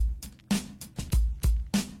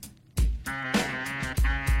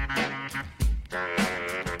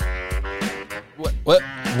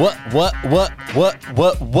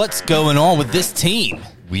What's going on with this team?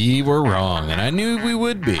 We were wrong, and I knew we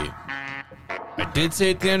would be. I did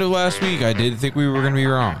say at the end of last week, I did think we were going to be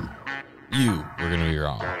wrong. You were going to be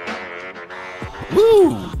wrong.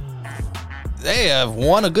 Woo! They have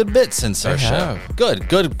won a good bit since our show.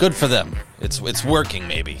 Good for them. It's working,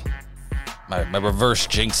 maybe. My reverse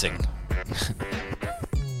jinxing.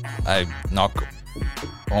 I knock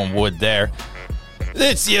on wood there.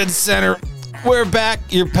 It's YinzCenter. We're back.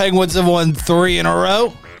 Your Penguins have won 3 in a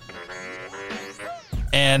row.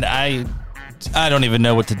 And I don't even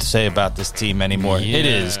know what to say about this team anymore. Yeah, it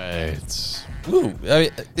is. Woo.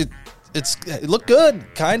 I mean, it looked good,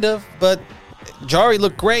 kind of, but Jari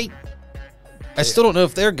looked great. I still don't know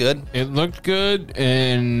if they're good. It looked good,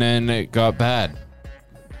 and then it got bad.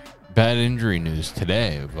 Bad injury news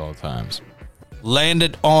today, of all times.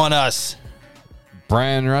 Landed on us.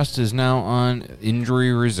 Brian Rust is now on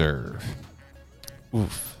injury reserve.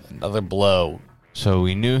 Oof, another blow. So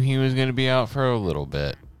we knew he was going to be out for a little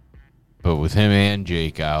bit. But with him and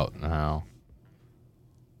Jake out now.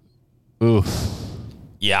 Oof.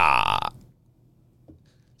 Yeah.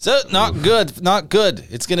 So, not good.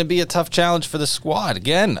 It's going to be a tough challenge for the squad.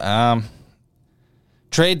 Again,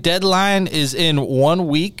 trade deadline is in 1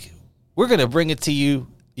 week. We're going to bring it to you,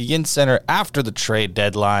 YinzCenter, after the trade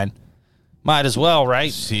deadline. Might as well,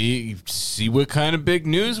 right? See what kind of big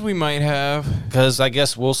news we might have. Because I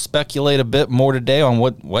guess we'll speculate a bit more today on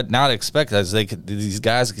what not to expect as these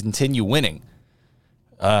guys continue winning.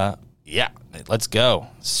 Yeah, let's go.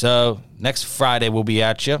 So next Friday we'll be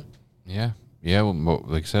at you. Yeah. Well,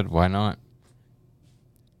 like I said, why not?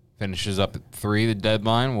 Finishes up at 3, the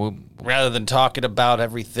deadline. Rather than talking about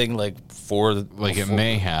everything it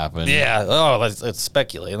may happen. Yeah. Oh, let's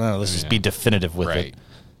speculate. No, let's just be definitive with it.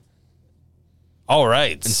 All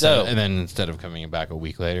right. And then instead of coming back a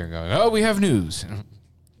week later and going, oh, we have news.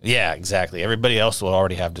 Yeah, exactly. Everybody else will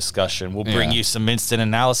already have discussion. We'll bring you some instant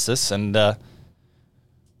analysis, and again,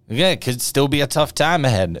 it could still be a tough time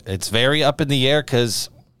ahead. It's very up in the air because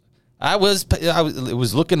it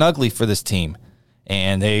was looking ugly for this team,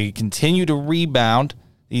 and they continue to rebound,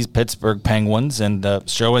 these Pittsburgh Penguins, and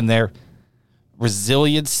showing their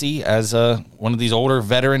resiliency as one of these older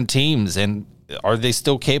veteran teams. And are they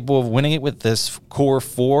still capable of winning it with this core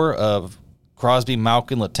 4 of Crosby,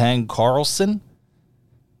 Malkin, Letang, Karlsson?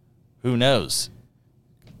 Who knows?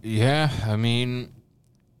 Yeah, I mean,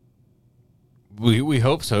 we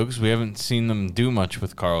hope so because we haven't seen them do much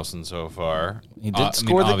with Karlsson so far. He did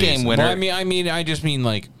score the game winner. Well, I just mean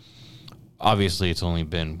obviously it's only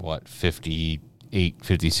been 58,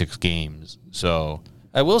 56 games. So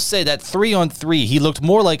I will say that 3-on-3, he looked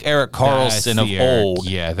more like Erik Karlsson of old.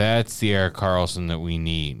 Yeah, that's the Erik Karlsson that we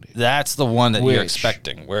need. That's the one that you're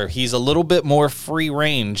expecting, where he's a little bit more free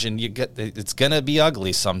range, and it's going to be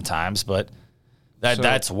ugly sometimes, but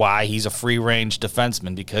that's why he's a free range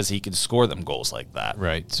defenseman, because he can score them goals like that.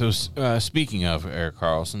 Right. So speaking of Erik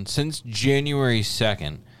Karlsson, since January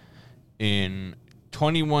 2nd, in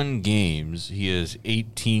 21 games, he has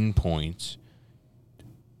 18 points.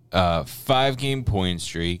 5-game point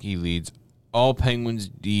streak. He leads all Penguins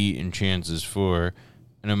D in chances for,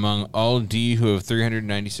 and among all D who have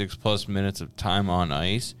 396 plus minutes of time on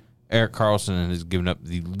ice, Erik Karlsson has given up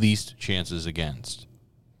the least chances against.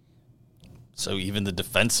 So even the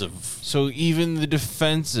defensive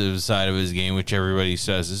side of his game, which everybody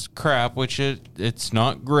says is crap, which it's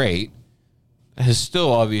not great, has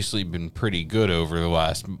still obviously been pretty good over the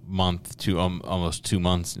last month to almost 2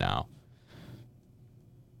 months now.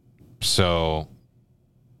 So,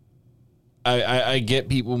 I get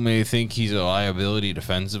people may think he's a liability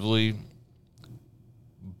defensively,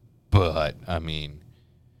 but I mean,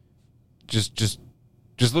 just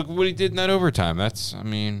look at what he did in that overtime.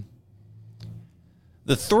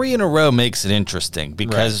 The 3 in a row makes it interesting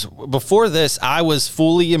because before this, I was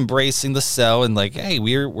fully embracing the sell and like, hey,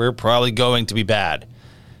 we're probably going to be bad,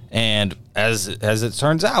 and as it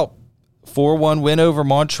turns out, 4-1 win over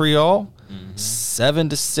Montreal.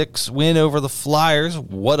 7-6 win over the Flyers.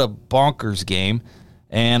 What a bonkers game.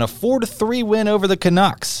 And a 4-3 win over the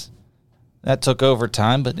Canucks. That took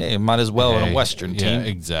overtime, but hey, might as well in a Western team. Yeah,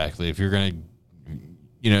 exactly. If you're going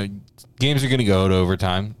to, games are going to go to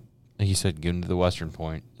overtime. Like you said, get into the Western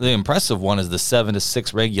point. The impressive one is the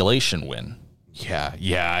 7-6 regulation win. Yeah,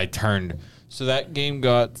 I turned. So that game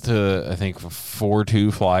got to, I think,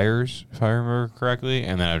 4-2 Flyers, if I remember correctly.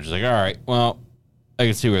 And then I was just like, all right, well, I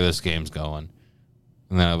can see where this game's going.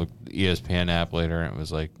 And then I looked at the ESPN app later, and it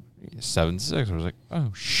was like 7-6. I was like,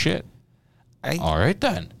 oh, shit. All right,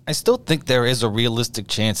 then. I still think there is a realistic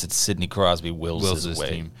chance that Sidney Crosby wills his way.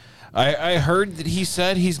 Team. I heard that he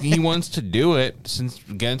said he wants to do it since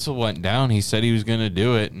Gensel went down. He said he was going to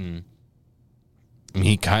do it, and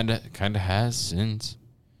he kind of has since.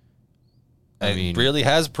 It really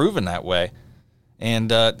has proven that way.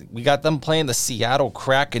 And we got them playing the Seattle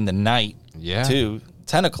Kraken tonight, too,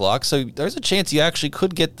 10 o'clock. So there's a chance you actually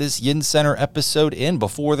could get this Yin Center episode in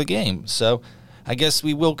before the game. So I guess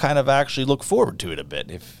we will kind of actually look forward to it a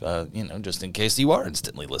bit, if just in case you are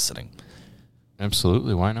instantly listening.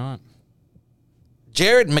 Absolutely, why not?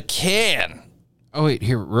 Jared McCann. Oh, wait,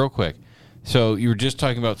 here, real quick. So you were just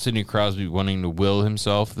talking about Sidney Crosby wanting to will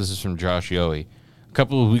himself. This is from Josh Yohe. A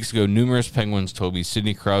couple of weeks ago, numerous Penguins told me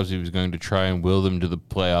Sidney Crosby was going to try and will them to the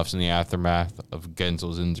playoffs in the aftermath of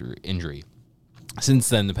Gensel's injury. Since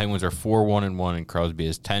then, the Penguins are 4-1-1, and Crosby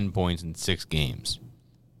has 10 points in 6 games.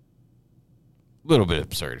 A little bit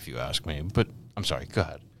absurd, if you ask me, but I'm sorry. Go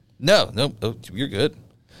ahead. No, you're good.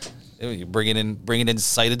 You're bringing in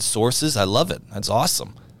cited sources. I love it. That's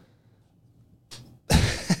awesome.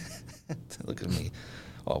 Look at me,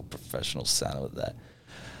 all professional sound with that.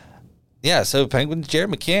 Yeah, so Penguins, Jared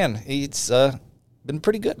McCann, he's been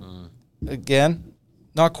pretty good. Again,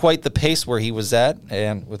 not quite the pace where he was at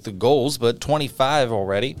and with the goals, but 25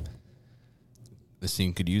 already. This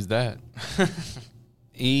team could use that.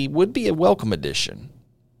 He would be a welcome addition.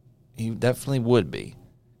 He definitely would be,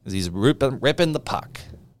 because he's ripping the puck.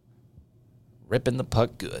 Ripping the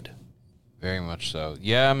puck good. Very much so.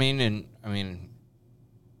 Yeah, I mean,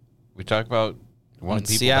 we talk about one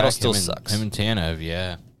Seattle still sucks. Him and Tanev,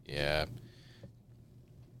 yeah.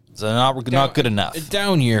 So not good enough. A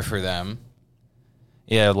down year for them.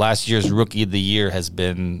 Yeah, last year's Rookie of the Year has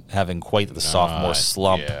been having quite the sophomore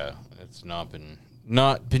slump. Yeah, it's not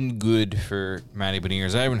been good for Matty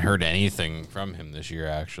Beniers. I haven't heard anything from him this year,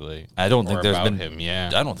 actually. I don't think there's been him.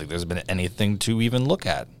 Yeah, I don't think there's been anything to even look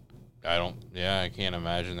at. I can't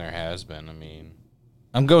imagine there has been. I mean,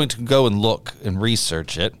 I'm going to go and look and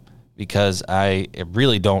research it because I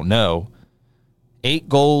really don't know. 8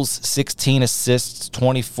 goals, 16 assists,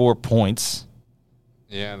 24 points.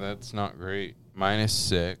 Yeah, that's not great.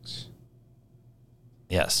 -6.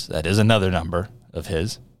 Yes, that is another number of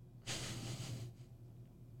his.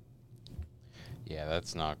 Yeah,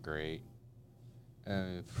 that's not great.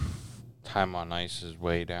 Time on ice is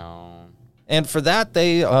way down. And for that,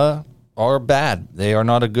 they are bad. They are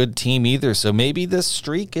not a good team either. So maybe this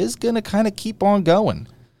streak is going to kind of keep on going.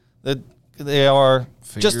 They are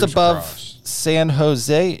Fingers just above crossed. San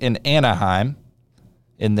Jose and Anaheim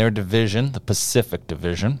in their division, the Pacific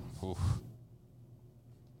Division. Oof.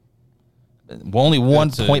 Only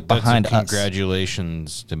one point behind us.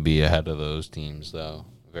 Congratulations to be ahead of those teams, though.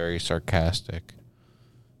 Very sarcastic.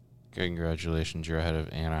 Congratulations, you're ahead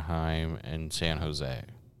of Anaheim and San Jose.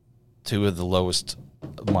 2 of the lowest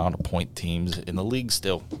amount of point teams in the league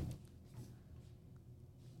still.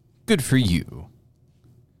 Good for you.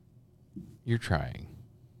 You're trying.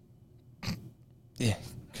 Yeah,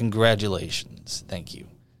 congratulations. Thank you.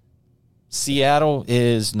 Seattle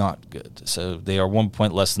is not good, so they are 1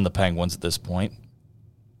 point less than the Penguins at this point.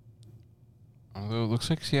 Although it looks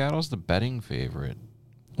like Seattle's the betting favorite.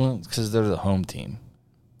 Well, because they're the home team.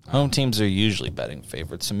 Home teams are usually betting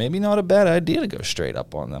favorites, so maybe not a bad idea to go straight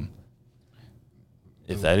up on them.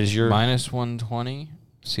 If that is your... -120,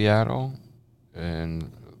 Seattle,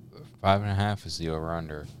 and 5.5 is the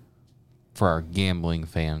over-under for our gambling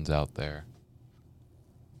fans out there.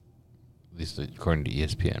 At least according to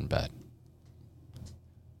ESPN Bet.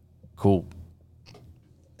 Cool.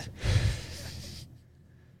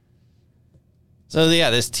 So, yeah,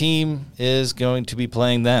 this team is going to be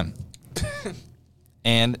playing them.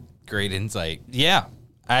 And great insight. Yeah,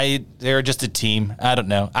 they're just a team. I don't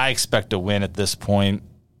know. I expect a win at this point.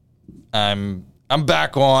 I'm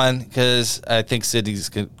back on because I think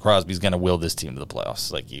Crosby's going to will this team to the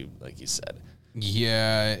playoffs, like you said.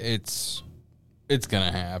 Yeah, it's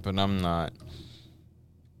going to happen. I'm not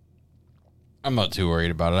too worried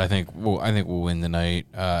about it. I think we'll win tonight.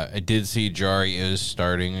 I did see Jari is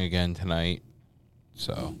starting again tonight,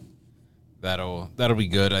 so that'll be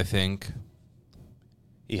good. I think.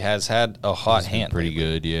 He has had a hot hand. Pretty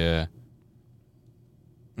good, yeah.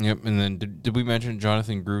 Yep, and then did we mention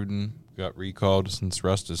Jonathan Gruden got recalled since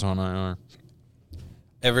Rust is on IR?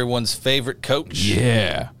 Everyone's favorite coach.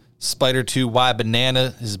 Yeah. Spider 2Y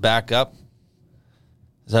Banana is back up.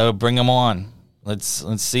 So bring him on. Let's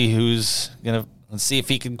see let's see if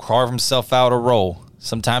he can carve himself out a role.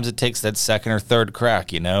 Sometimes it takes that second or third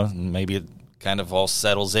crack, and maybe it kind of all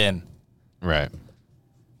settles in. Right.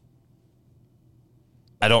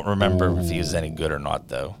 I don't remember if he was any good or not,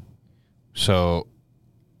 though. So,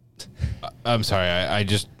 I'm sorry. I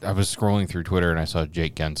was scrolling through Twitter and I saw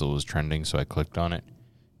Jake Gensel was trending, so I clicked on it.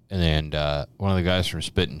 And then one of the guys from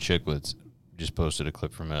Spit and Chicklets just posted a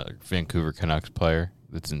clip from a Vancouver Canucks player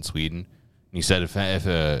that's in Sweden. And he said if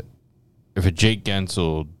a Jake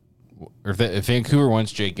Gensel, or if Vancouver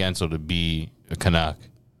wants Jake Gensel to be a Canuck,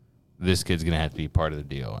 this kid's going to have to be part of the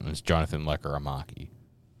deal, and it's Jonathan Lekkerimäki.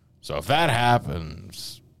 So if that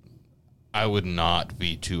happens, I would not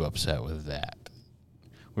be too upset with that.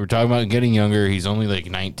 We were talking about getting younger. He's only like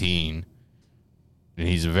 19, and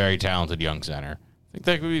he's a very talented young center. I think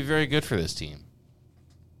that could be very good for this team.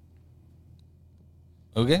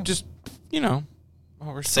 Okay. Just, while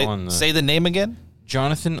we're still on the... Say the name again.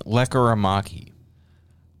 Jonathan Lekkerimäki.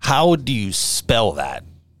 How do you spell that?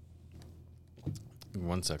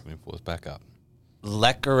 1 second, let me pull this back up.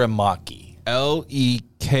 Lekkerimäki.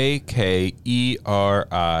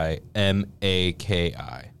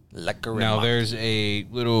 Lekkerimäki. Lekkerimäki. Now, there's a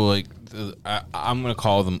little, I'm going to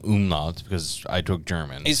call them umlauts because I took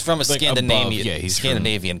German. He's from a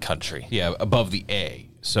Scandinavian country. Yeah, above the A.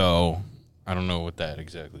 So, I don't know what that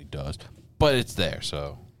exactly does. But it's there,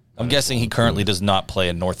 so... I'm guessing he currently does not play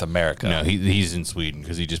in North America. No, he's in Sweden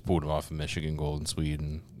because he just pulled him off of Michigan Gold in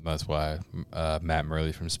Sweden. That's why Matt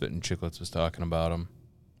Murley from Spit and Chicklets was talking about him.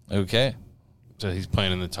 Okay. So he's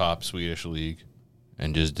playing in the top Swedish league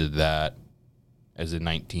and just did that as a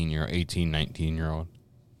 19-year-old.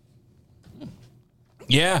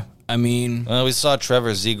 Yeah, I mean... Well, we saw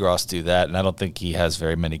Trevor Zegras do that, and I don't think he has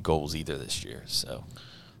very many goals either this year, so...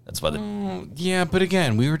 That's why yeah, but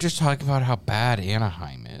again, we were just talking about how bad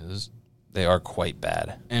Anaheim is. They are quite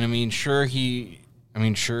bad. And sure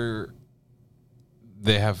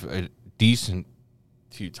they have a decent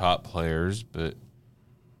few top players, but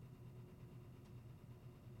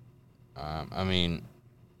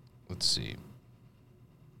let's see.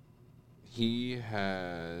 He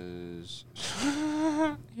has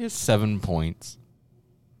 7 points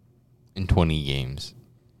in 20 games.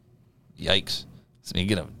 Yikes.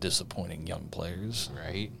 Speaking of disappointing young players.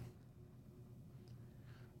 Right.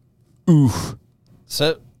 Oof.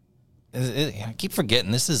 So, I keep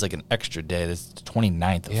forgetting, this is like an extra day. This is the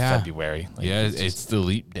 29th of February. It's the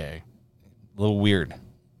leap day. A little weird.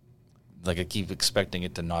 Like, I keep expecting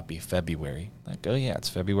it to not be February. Like, oh, yeah, it's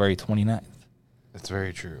February 29th. That's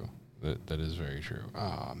very true. That is very true.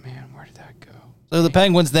 Oh, man, where did that go? So the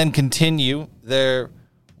Penguins then continue their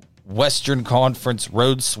Western Conference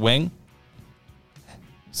road swing.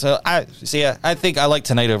 So, I think I like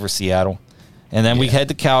tonight over Seattle. And then we head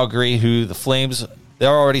to Calgary, who the Flames, they're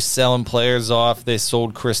already selling players off. They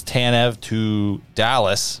sold Chris Tanev to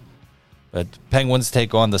Dallas. But Penguins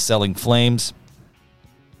take on the selling Flames.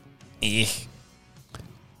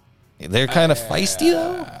 They're kind of feisty,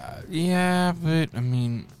 though. Yeah, but,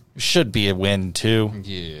 should be a win, too.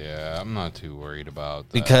 Yeah, I'm not too worried about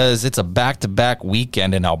that. Because it's a back-to-back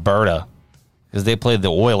weekend in Alberta. Because they play the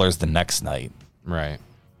Oilers the next night. Right.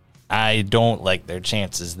 I don't like their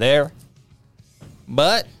chances there.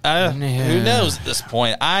 But who knows at this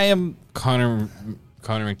point? Connor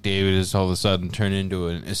McDavid has all of a sudden turned into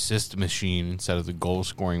an assist machine instead of the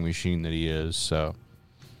goal-scoring machine that he is. So,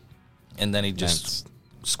 and then he just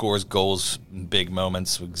scores goals in big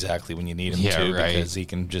moments exactly when you need him to. Right. Because he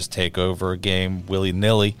can just take over a game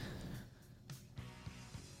willy-nilly.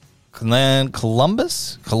 And then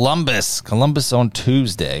Columbus on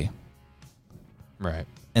Tuesday. Right.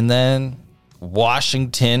 And then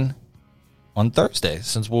Washington on Thursday,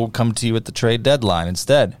 since we'll come to you at the trade deadline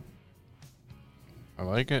instead. I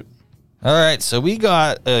like it. All right, so we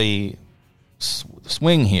got a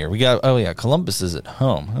swing here. We got, Columbus is at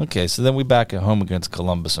home. Okay, so then we back at home against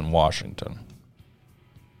Columbus and Washington.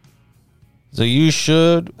 So you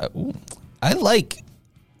should, I like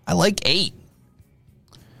 8.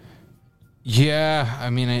 Yeah,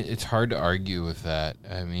 it's hard to argue with that.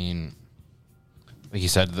 Like you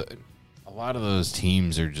said, a lot of those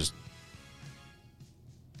teams are just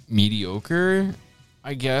mediocre,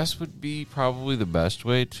 I guess, would be probably the best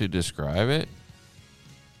way to describe it.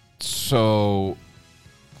 So,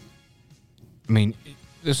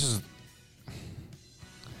 this is...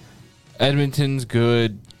 Edmonton's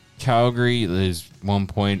good. Calgary is 1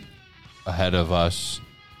 point ahead of us.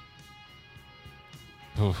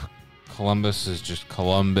 Oof. Columbus is just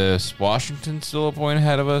Columbus. Washington's still a point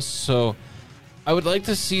ahead of us, so... I would like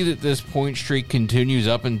to see that this point streak continues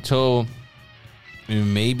up until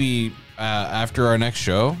maybe after our next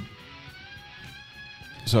show.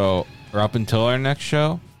 Or up until our next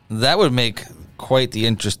show. That would make quite the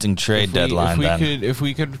interesting trade deadline then. If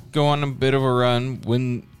we could go on a bit of a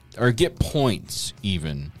run, or get points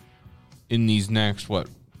even in these next,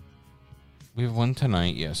 We have one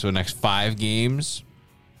tonight, yeah. So next 5 games.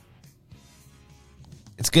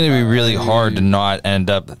 It's going to be really hard to not end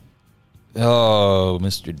up. Oh,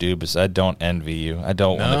 Mr. Dubas, I don't envy you. I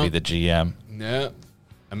don't want to be the GM. No.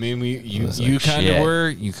 I mean, you kind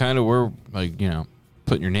of were like,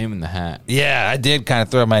 putting your name in the hat. Yeah, I did kind of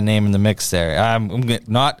throw my name in the mix there. I'm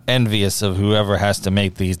not envious of whoever has to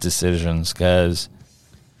make these decisions, because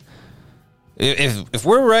if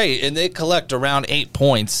we're right and they collect around 8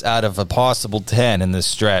 points out of a possible 10 in this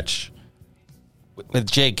stretch, with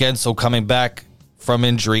Jake Gensel coming back from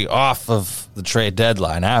injury off of the trade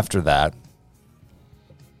deadline after that,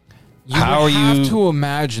 you have to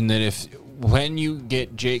imagine that when you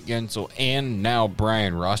get Jake Gensel and now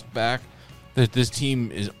Brian Rust back, that this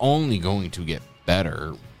team is only going to get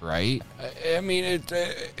better, right? I mean,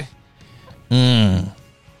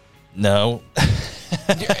 no.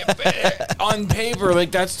 On paper,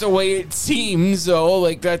 like, that's the way it seems, though.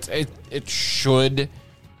 Like, it should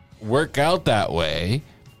work out that way.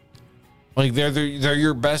 Like, they're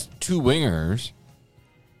your best 2 wingers.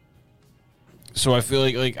 So I feel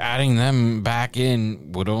like adding them back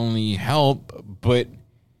in would only help, but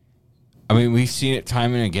I mean, we've seen it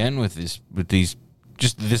time and again with this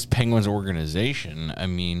Penguins organization. I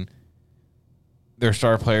mean, their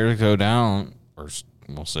star players go down, or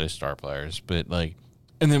we'll say star players, but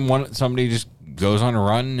and then somebody just goes on a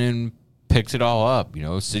run and picks it all up.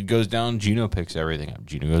 Sid goes down, Gino picks everything up.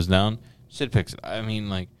 Gino goes down, Sid picks it. I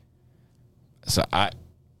mean,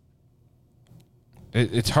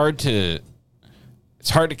 it's hard to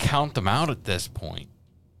count them out at this point.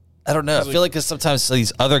 I don't know. I feel like sometimes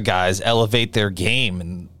these other guys elevate their game,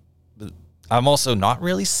 and I'm also not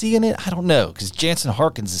really seeing it. I don't know, because Jansen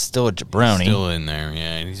Harkins is still a jabroni. He's still in there,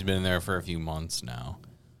 yeah, and he's been there for a few months now.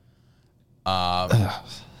 That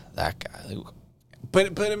guy.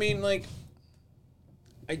 But I mean,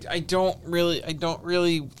 I don't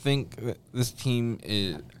really think that this team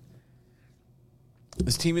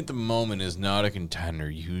at the moment is not a contender.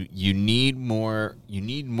 You need more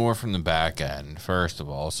from the back end, first of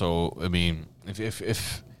all. So I mean, if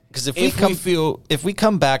we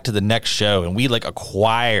come back to the next show and we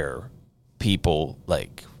acquire people,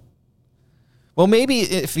 well, maybe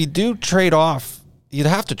if you do trade off, you'd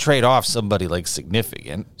have to trade off somebody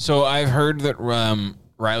significant. So I've heard that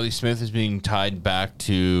Riley Smith is being tied back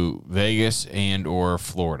to Vegas and or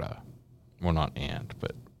Florida. Well, not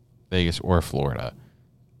but Vegas or Florida.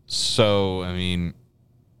 So, I mean,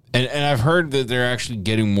 and I've heard that they're actually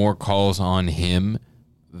getting more calls on him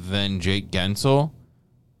than Jake Gensel.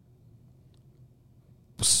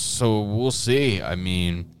 So we'll see. I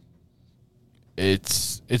mean,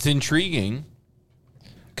 it's intriguing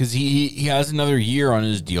because he has another year on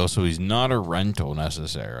his deal, so he's not a rental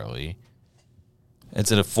necessarily.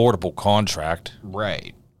 It's an affordable contract.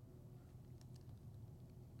 Right.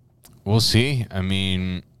 We'll see. I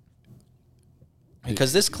mean,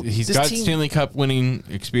 because he's got Stanley Cup winning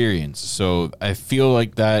experience, so I feel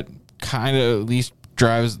like that kind of at least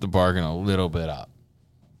drives the bargain a little bit up.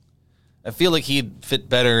 I feel like he'd fit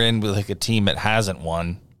better in with a team that hasn't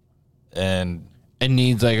won, and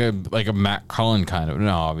needs like a Matt Cullen kind of,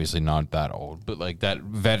 no, obviously not that old, but that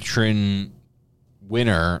veteran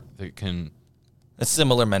winner that can a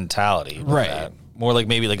similar mentality, right? That. More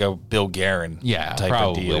maybe a Bill Guerin, type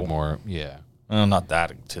of deal. More, yeah. Well, not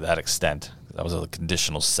that to that extent. That was a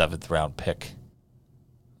conditional 7th round pick.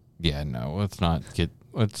 Yeah, no, let's not get.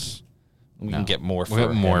 We can get more.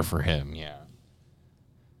 For him, yeah.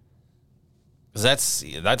 Because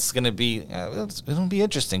that's going to be it'll be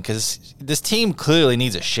interesting because this team clearly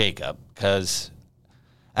needs a shakeup. Because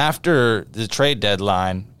after the trade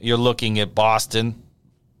deadline, you're looking at Boston,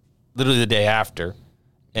 literally the day after,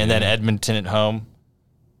 and then Edmonton at home,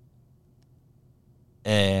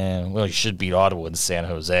 and you should beat Ottawa and San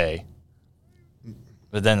Jose.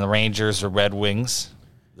 But then the Rangers or Red Wings,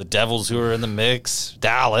 the Devils who are in the mix,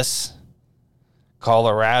 Dallas,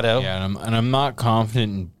 Colorado. Yeah, and I'm not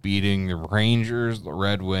confident in beating the Rangers, the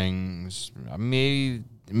Red Wings, maybe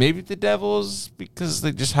the Devils, because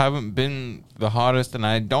they just haven't been the hottest, and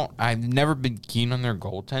I've never been keen on their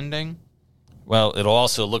goaltending. Well, it'll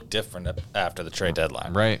also look different after the trade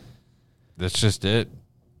deadline. Right. That's just it.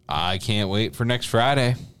 I can't wait for next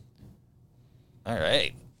Friday. All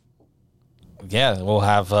right. Yeah, we'll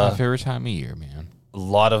have my favorite time of year, man. A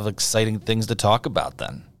lot of exciting things to talk about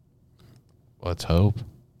then. Let's hope.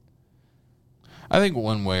 I think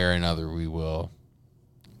one way or another we will.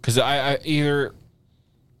 Because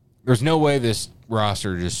there's no way this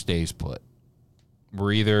roster just stays put.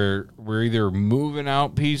 We're either moving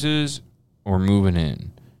out pieces or moving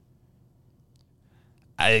in.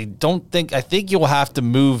 I think you'll have to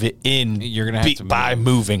move it in. You're gonna have to by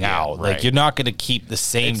moving out. right. Like, you're not going to keep the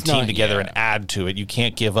same team together and add to it. You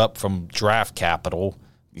can't give up from draft capital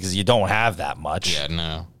because you don't have that much. Yeah,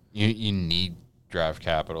 no. You need draft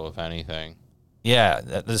capital, if anything. Yeah,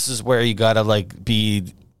 this is where you got to, like,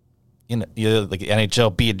 be, like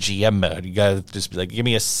NHL, be a GM mode. You got to just be like, give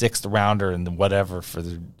me a 6th rounder and whatever for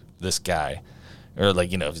this guy. Or,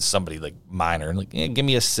 like, if it's somebody, like, minor. Like, give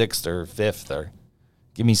me a 6th or 5th or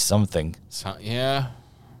give me something. Yeah.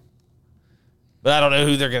 But I don't know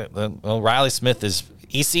who they're going to. Well, Riley Smith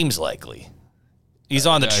he seems likely. He's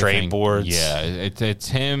on the trade boards. Yeah, it's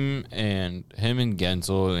him and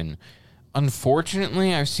Gensel. And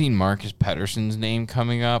unfortunately, I've seen Marcus Pettersson's name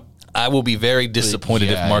coming up. I will be very disappointed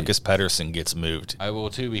if Marcus Pettersson gets moved. I will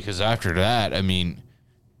too, because after that, I mean,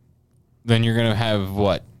 then you're going to have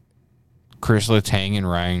what? Chris Letang and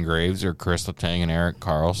Ryan Graves, or Chris Letang and Erik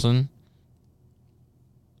Karlsson?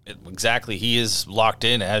 Exactly. He is locked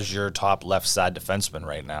in as your top left side defenseman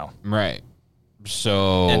right now. Right.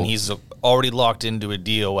 So, and he's already locked into a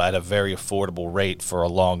deal at a very affordable rate for a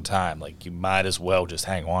long time. Like, you might as well just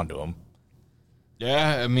hang on to him.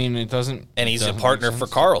 Yeah, I mean, it doesn't. And he's a partner for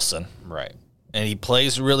Karlsson. Right. And he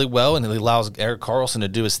plays really well, and he allows Erik Karlsson to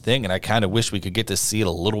do his thing. And I kind of wish we could get to see it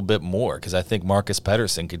a little bit more, because I think Marcus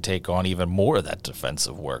Pettersson could take on even more of that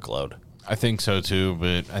defensive workload. I think so too,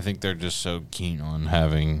 but I think they're just so keen on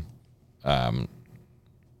having Pettersson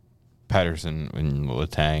and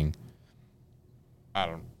Letang.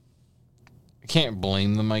 I can't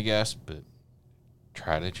blame them, I guess, but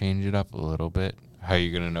try to change it up a little bit. How are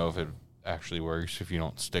you going to know if it actually works if you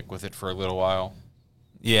don't stick with it for a little while?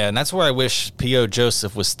 Yeah, and that's where I wish P.O.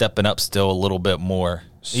 Joseph was stepping up still a little bit more.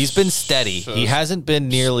 He's been steady. He hasn't been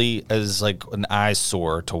nearly as, like, an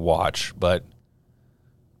eyesore to watch, but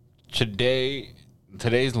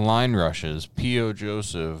today's line rushes, P.O.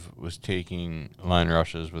 Joseph was taking line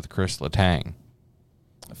rushes with Chris Letang.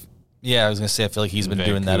 Yeah, I was gonna say I feel like he's been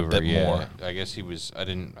doing that a bit more. I guess he was. I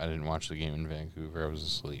didn't watch the game in Vancouver. I was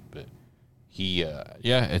asleep, but he.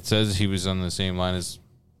 It says he was on the same line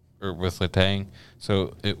with Letang.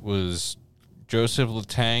 So it was Joseph,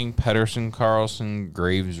 Letang, Pettersson, Karlsson,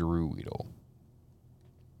 Graves, Ruhwedel,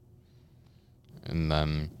 and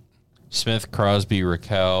then Smith, Crosby,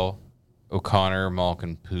 Raquel, O'Connor,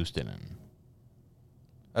 Malkin, Puustinen.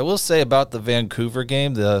 I will say about the Vancouver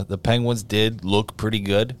game, the Penguins did look pretty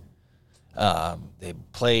good. They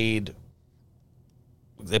played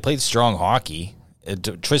strong hockey.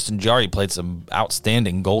 Tristan Jarry played some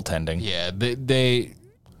outstanding goaltending. Yeah, they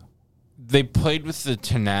played with the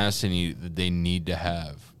tenacity that they need to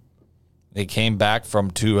have. They came back from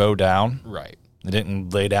 2-0 down. Right. They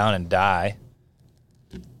didn't lay down and die.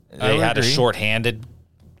 They had a shorthanded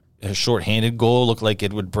goal. Looked like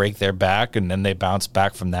it would break their back, and then they bounced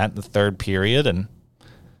back from that in the third period, and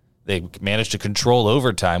they managed to control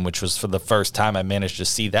overtime, which was for the first time I managed to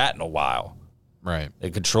see that in a while. Right.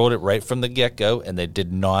 They controlled it right from the get-go, and they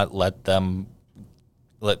did not let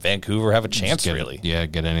Vancouver have a chance, really.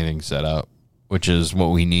 Get anything set up, which is what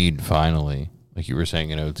we need finally, like you were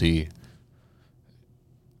saying in OT.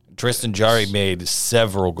 Tristan Jarry made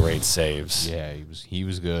several great saves. Yeah, he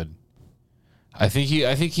was good. I think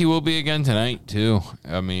he will be again tonight too.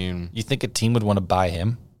 I mean, you think a team would want to buy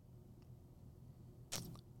him?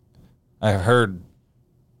 I heard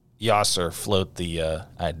Yasser float the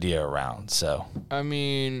idea around. So I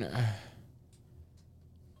mean,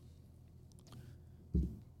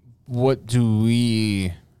 what do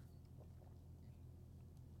we?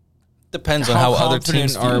 Depends on how other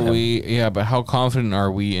teams are we. Yeah, but how confident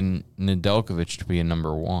are we in Nedeljkovic to be a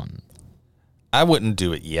number one? I wouldn't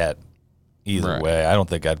do it yet. Either way, I don't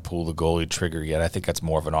think I'd pull the goalie trigger yet. I think that's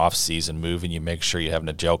more of an off-season move, and you make sure you have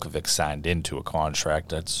Nedeljkovic signed into a contract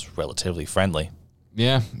that's relatively friendly.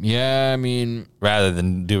 Yeah. I mean, rather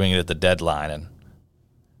than doing it at the deadline and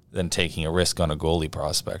then taking a risk on a goalie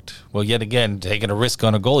prospect. Well, yet again, taking a risk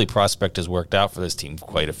on a goalie prospect has worked out for this team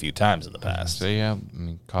quite a few times in the past. So yeah, I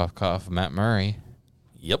mean, cough, Matt Murray.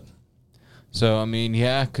 Yep. So I mean,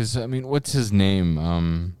 yeah, because I mean, what's his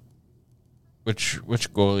name? Which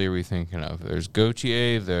goalie are we thinking of? There's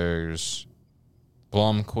Gauthier, there's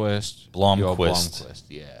Blomqvist. Blomqvist,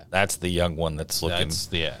 yeah. That's the young one that's looking.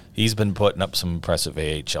 He's been putting up some impressive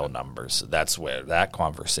AHL numbers. So that's where that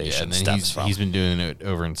conversation stems from. He's been doing it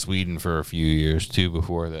over in Sweden for a few years too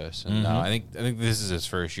before this. And I think this is his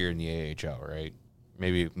first year in the AHL, right?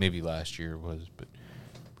 Maybe last year was, but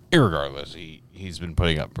irregardless, he's been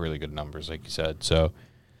putting up really good numbers, like you said. So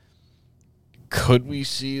could we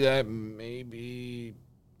see that maybe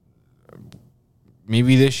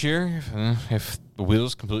this year if the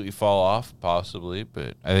wheels completely fall off, possibly,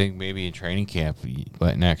 but I think maybe in training camp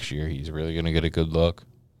next year he's really going to get a good look.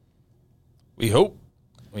 We hope.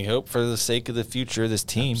 We hope for the sake of the future of this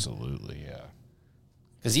team. Absolutely, yeah.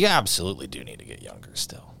 Because you absolutely do need to get younger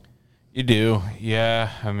still. You do,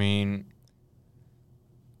 yeah. I mean,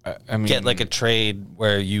 get like a trade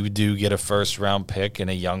where you do get a first-round pick and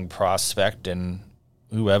a young prospect and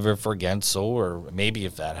whoever for Gensel, or maybe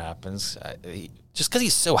if that happens, just because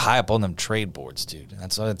he's so high up on them trade boards, dude.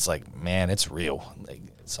 That's why it's like, man, it's real. Like,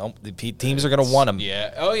 the teams are going to want him.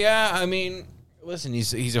 Yeah. Oh, yeah. I mean, listen,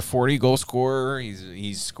 he's a 40-goal scorer.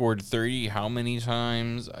 He's scored 30 how many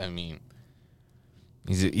times? I mean,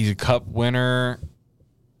 he's a cup winner.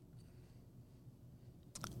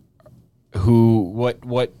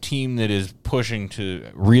 What team that is pushing to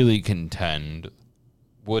really contend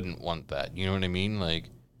wouldn't want that? You know what I mean? Like,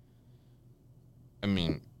 I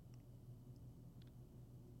mean,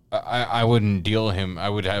 I wouldn't deal him. I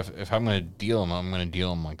would have, if I'm going to deal him, I'm going to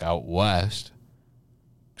deal him like out west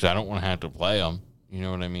because I don't want to have to play him. You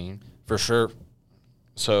know what I mean? For sure.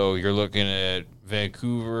 So you're looking at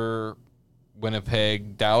Vancouver,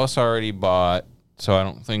 Winnipeg. Dallas already bought, so I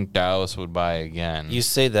don't think Dallas would buy again. You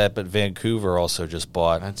say that, but Vancouver also just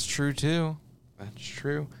bought. That's true, too. That's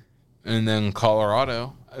true. And then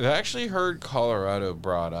Colorado. I've actually heard Colorado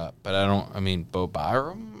brought up, but Bo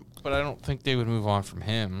Byram, but I don't think they would move on from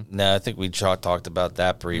him. No, I think we talked about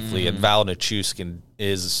that briefly. And Val Nichushkin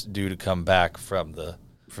is due to come back from the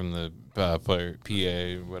player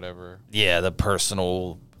PA, whatever. Yeah, the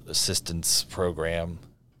personal assistance program.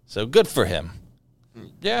 So good for him.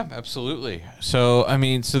 Yeah, absolutely. So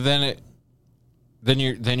then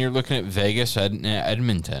you're looking at Vegas and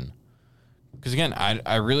Edmonton. Because, again,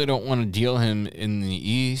 I really don't want to deal him in the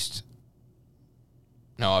East.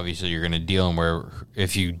 Now, obviously, you're going to deal him where,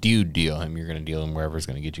 if you do deal him, you're going to deal him wherever it's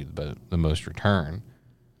going to get you the most return.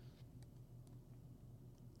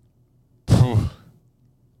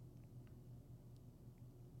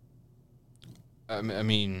 I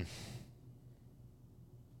mean,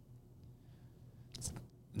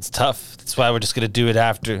 it's tough. That's why we're just going to do it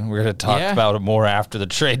after. We're going to talk about it more after the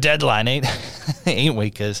trade deadline, ain't we?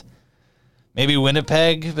 Because maybe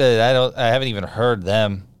Winnipeg, but I haven't even heard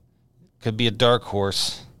them. Could be a dark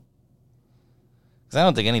horse. Because I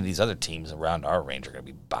don't think any of these other teams around our range are going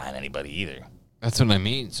to be buying anybody either. That's what I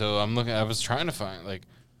mean. So I was trying to find, like,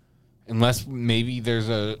 unless maybe there's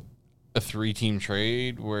a 3-team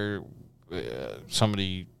trade where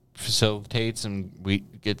somebody facilitates and we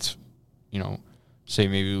gets, say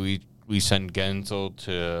maybe we send Gensel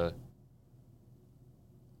to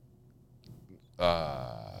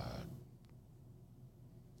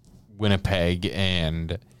Winnipeg,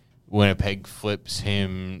 and Winnipeg flips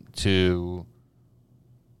him to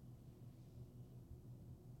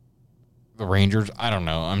the Rangers. I don't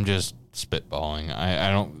know. I'm just spitballing. I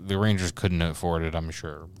don't. The Rangers couldn't afford it, I'm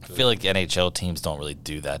sure. I feel like NHL teams don't really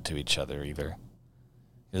do that to each other either,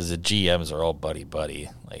 because the GMs are all buddy.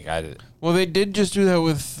 Well, they did just do that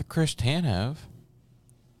with Chris Tanev.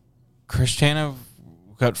 Chris Tanev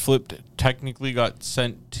got flipped. Technically, got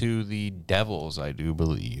sent to the Devils, I do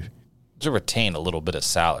believe, to retain a little bit of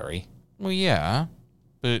salary. Well, yeah,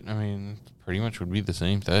 but pretty much would be the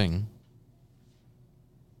same thing.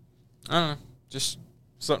 I don't know. Just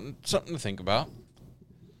something to think about.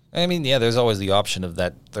 There's always the option of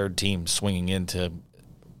that third team swinging in to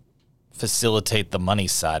facilitate the money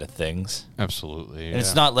side of things. Absolutely. And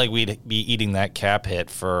it's not like we'd be eating that cap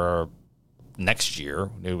hit for next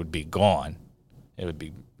year. It would be gone. It would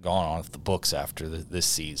be gone off the books after this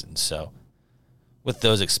season. So with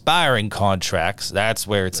those expiring contracts, that's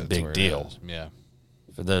where it's a big deal. Yeah.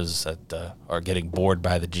 For those that are getting bored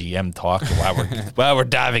by the GM talk while we're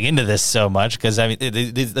diving into this so much, because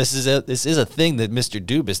this is a thing that Mr.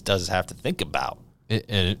 Dubas does have to think about.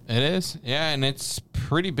 It is, yeah, and it's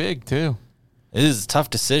pretty big too. It is tough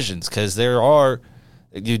decisions because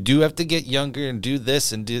you do have to get younger and do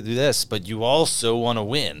this and do this, but you also want to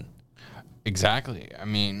win. Exactly.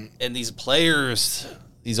 And these players,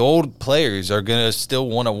 these old players, are gonna still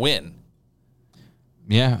want to win.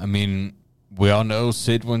 Yeah, we all know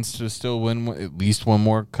Sid wants to still win at least one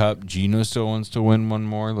more cup. Gino still wants to win one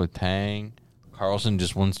more. Letang. Carlson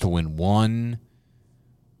just wants to win one.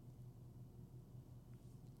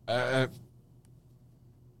 Like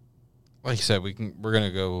I said, we could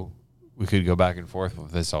go back and forth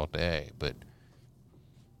with this all day, but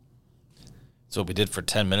that's what we did for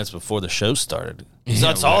 10 minutes before the show started. Yeah,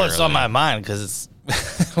 that's all that's on my mind, because it's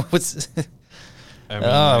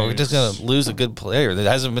we're just gonna lose a good player.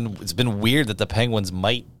 It's been weird that the Penguins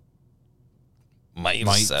might might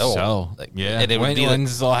sell. sell. And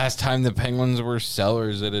when's the last time the Penguins were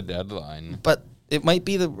sellers at a deadline? But it might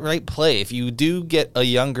be the right play if you do get a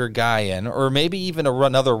younger guy in, or maybe even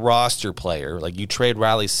another roster player. Like you trade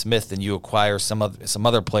Riley Smith and you acquire some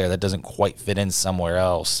other player that doesn't quite fit in somewhere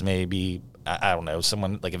else. Maybe I don't know,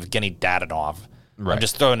 someone like Evgeny Dadonov. Right. I'm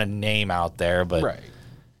just throwing a name out there, but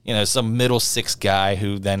some middle six guy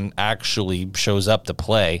who then actually shows up to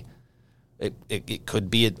play. It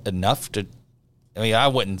could be enough to. I mean, I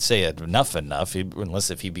wouldn't say it enough,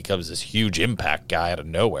 unless if he becomes this huge impact guy out of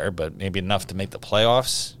nowhere, but maybe enough to make the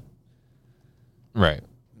playoffs. Right.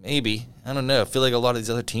 Maybe. I don't know. I feel like a lot of these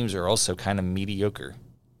other teams are also kind of mediocre.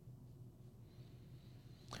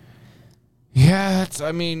 Yeah, that's what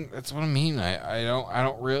I mean. I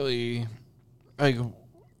don't really like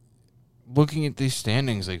looking at these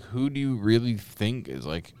standings, like who do you really think is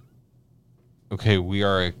like, okay, we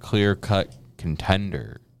are a clear-cut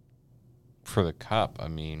contender for the cup? I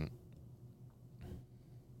mean,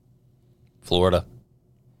 Florida.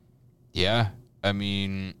 Yeah. I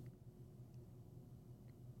mean,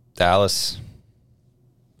 Dallas,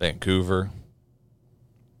 Vancouver.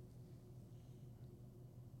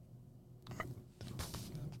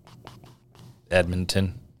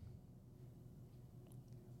 Edmonton.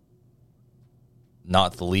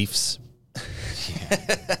 Not the Leafs.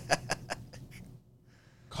 Yeah.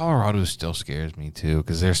 Colorado still scares me, too,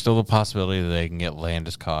 because there's still the possibility that they can get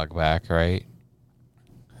Landeskog back, right?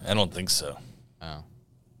 I don't think so. Oh.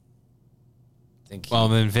 Well,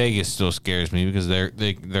 then Vegas still scares me because they're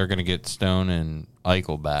going to get Stone and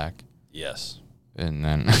Eichel back. Yes. And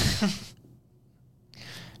then...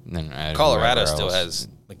 Colorado still has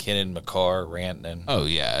McKinnon, McCarr, Rantanen. Oh,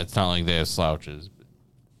 yeah. It's not like they have slouches.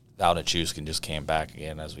 Valnichuskin just came back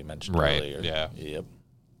again, as we mentioned earlier. Yeah. Yep.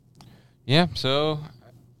 Yeah, so...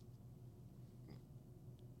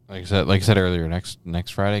 Like I said earlier, next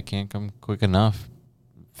Friday can't come quick enough.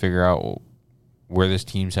 Figure out where this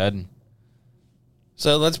team's heading.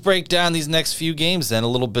 So let's break down these next few games then a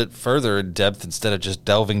little bit further in depth instead of just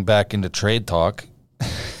delving back into trade talk.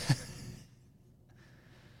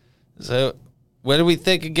 So, what do we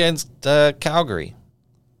think against Calgary?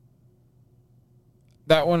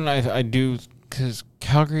 That one I do, because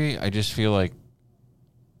Calgary, I just feel like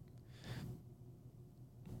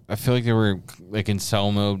they were like in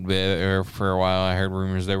sell mode for a while. I heard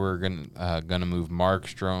rumors they were gonna move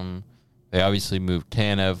Markstrom. They obviously moved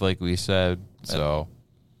Tanev, like we said. So,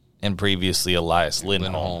 and previously Elias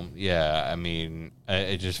Lindholm. Yeah, I mean,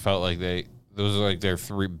 it just felt like those are like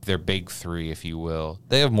their big three, if you will.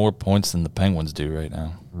 They have more points than the Penguins do right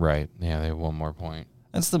now. Right. Yeah, they have one more point.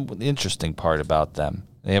 That's the interesting part about them.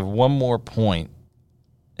 They have one more point,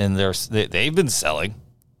 and they've been selling.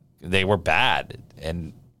 They were bad,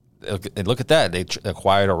 and look at that. They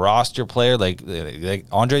acquired a roster player like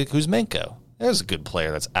Andrei Kuzmenko. There's a good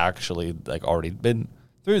player that's actually like already been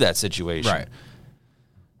through that situation. Right.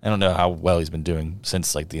 I don't know how well he's been doing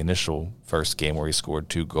since like the initial first game where he scored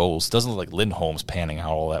 2 goals. Doesn't look like Lindholm's panning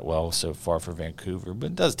out all that well so far for Vancouver, but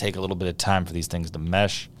it does take a little bit of time for these things to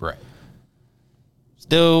mesh. Right.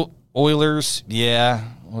 Still, Oilers, yeah,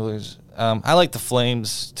 Oilers. I like the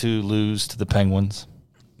Flames to lose to the Penguins.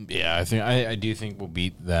 Yeah, I do think we'll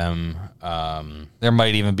beat them. There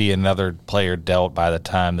might even be another player dealt by the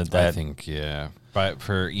time that. I think, yeah, but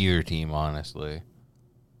for either team, honestly.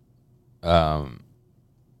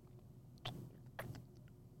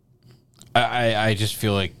 I just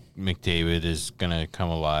feel like McDavid is going to come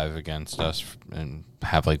alive against us and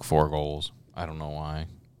have like 4 goals. I don't know why.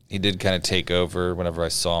 He did kind of take over whenever I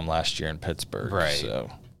saw him last year in Pittsburgh. Right.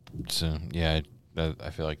 So yeah, I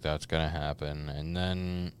feel like that's going to happen. And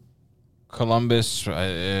then Columbus,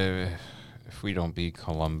 if we don't beat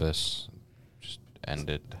Columbus, just end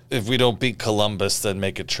it. If we don't beat Columbus, then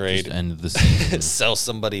make a trade. Just end the season. Sell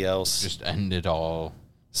somebody else. Just end it all.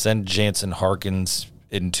 Send Jansen Harkins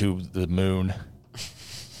into the moon.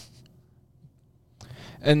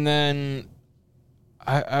 And then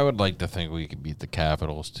I would like to think we could beat the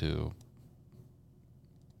Capitals too.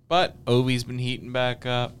 But Ovi's been heating back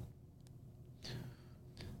up.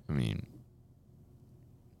 I mean,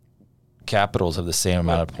 Capitals have the same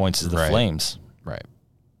amount of points as the Flames. Right.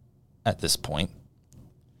 At this point.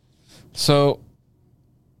 So,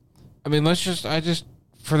 I mean,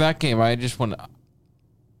 for that game, I just want to,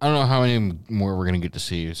 I don't know how many more we're going to get to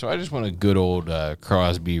see. So I just want a good old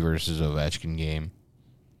Crosby versus Ovechkin game.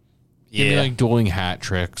 Give me like dueling hat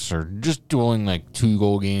tricks or just dueling like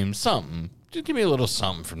 2-goal games, something. Just give me a little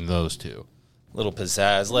something from those two. Little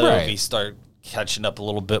pizzazz. Let Ovi start catching up a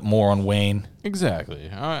little bit more on Wayne.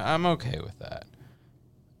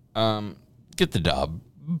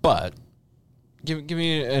 Give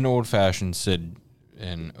me an old-fashioned Sid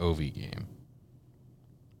and Ovi game.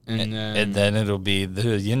 And then it'll be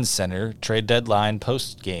the YinzCenter trade deadline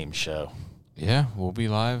post-game show. Yeah, we'll be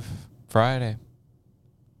live Friday.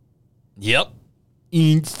 Yep.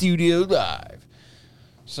 In studio live.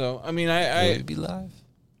 So, I mean, Will we be live?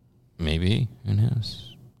 Maybe. Who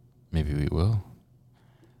knows? Maybe we will.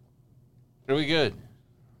 Are we good?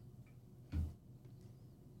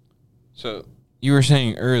 So, you were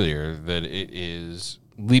saying earlier that it is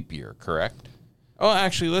leap year, correct? Oh,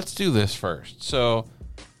 actually, let's do this first. So,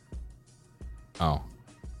 go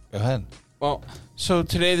ahead. Well, so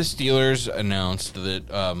today the Steelers announced that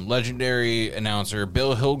legendary announcer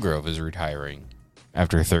Bill Hillgrove is retiring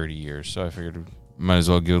after 30 years. So I figured might as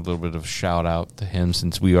well give a little bit of a shout out to him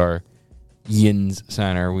since we are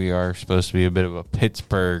YinzCenter. We are supposed to be a bit of a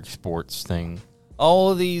Pittsburgh sports thing.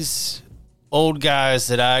 All of these old guys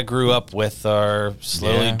that I grew up with are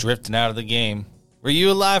slowly drifting out of the game. Were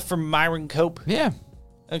you alive for Myron Cope? Yeah.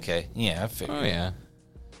 Okay. Yeah, I figured. Oh, yeah.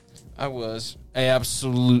 I was.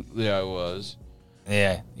 Absolutely, I was.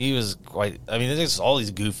 Yeah, he was quite... I mean, there's all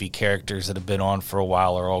these goofy characters that have been on for a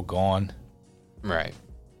while are all gone. Right.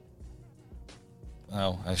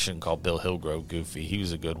 Oh, I shouldn't call Bill Hillgrove goofy. He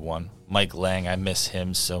was a good one. Mike Lang, I miss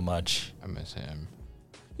him so much. I miss him.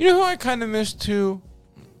 You know who I kind of miss, too?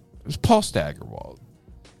 It was Paul Staggerwald.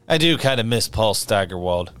 I do kind of miss Paul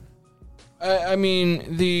Staggerwald. I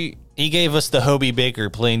mean, He gave us the Hobie Baker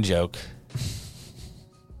plane joke.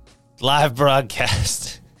 Live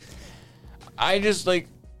broadcast. I just, like...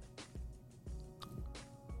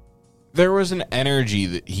 There was an energy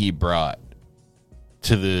that he brought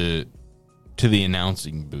to the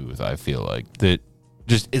announcing booth, I feel like, that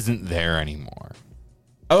just isn't there anymore.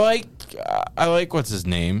 I like what's his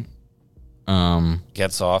name?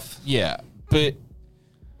 Gets off. Yeah, but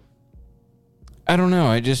I don't know.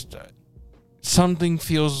 I just something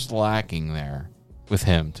feels lacking there with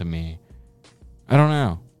him to me. I don't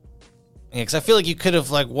know. Yeah, because I feel like you could have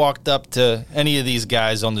like walked up to any of these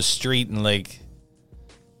guys on the street and like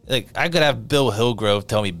I could have Bill Hillgrove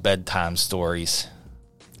tell me bedtime stories.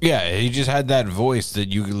 Yeah, he just had that voice that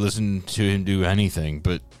you could listen to him do anything,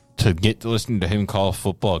 but to get to listen to him call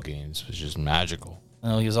football games was just magical.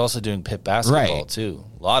 Well, he was also doing Pitt basketball too.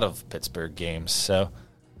 A lot of Pittsburgh games. So,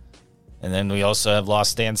 and then we also have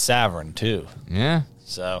Lost Dan Savern too. Yeah.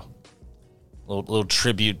 So, little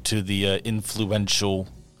tribute to the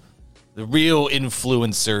the real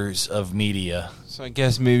influencers of media. So I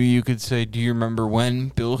guess maybe you could say, do you remember when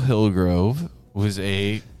Bill Hillgrove was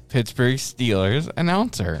a Pittsburgh Steelers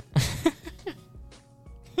announcer?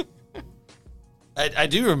 I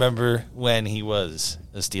do remember when he was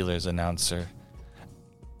a Steelers announcer.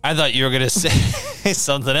 I thought you were going to say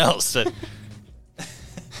something else. But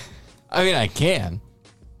I mean, I can.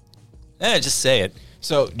 Just say it.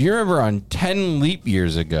 So, do you remember on 10 leap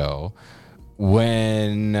years ago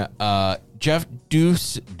when Jeff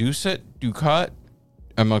Ducat,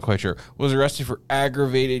 I'm not quite sure, was arrested for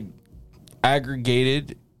aggregated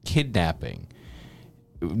kidnapping?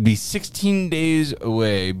 It would be 16 days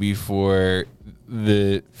away before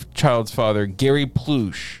the child's father, Gary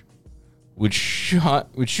Plush, would shoot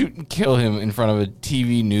and kill him in front of a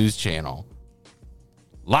TV news channel.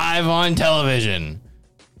 Live on television.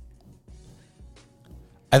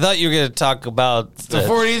 I thought you were going to talk about the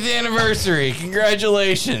 40th anniversary.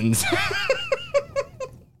 Congratulations.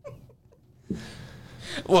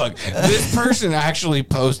 Look, this person actually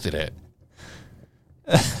posted it.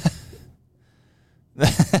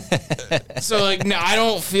 So, like, no, I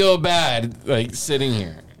don't feel bad, like, sitting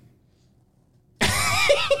here.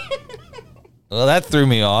 Well, that threw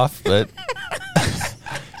me off, but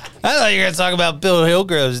I thought you were going to talk about Bill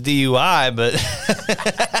Hillgrove's DUI, but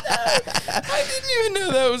I didn't even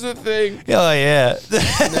know that was a thing. Oh, yeah.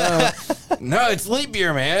 No, it's leap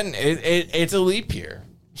year, man. It's a leap year.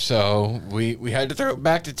 So we had to throw it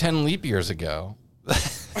back to 10 leap years ago.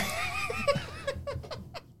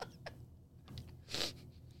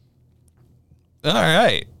 All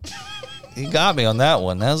right. You got me on that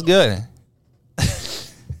one. That was good.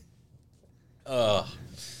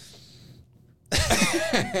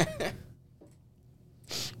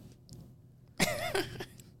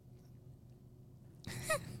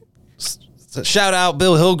 So shout out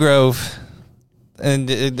Bill Hillgrove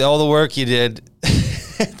and all the work you did.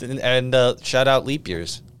 And shout out leap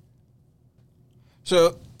years.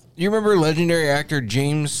 So, you remember legendary actor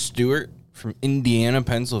James Stewart from Indiana,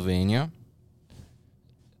 Pennsylvania?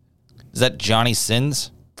 Is that Johnny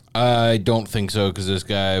Sins? I don't think so, because this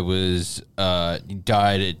guy was he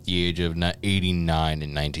died at the age of 89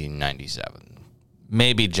 in 1997.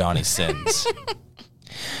 Maybe Johnny Sins.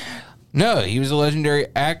 No, he was a legendary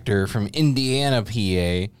actor from Indiana,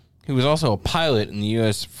 PA, who was also a pilot in the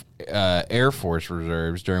U.S. Air Force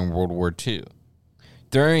Reserves during World War II.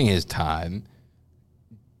 During his time,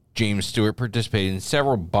 James Stewart participated in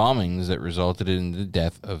several bombings that resulted in the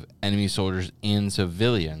death of enemy soldiers and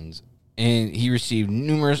civilians, and he received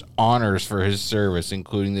numerous honors for his service,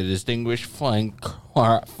 including the Distinguished Flying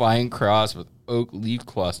Cross with Oak Leaf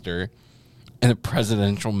Cluster and the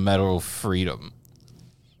Presidential Medal of Freedom.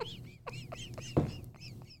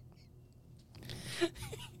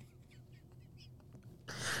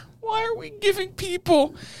 Why are we giving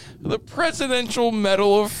people the Presidential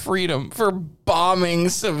Medal of Freedom for bombing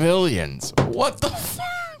civilians? What the fuck?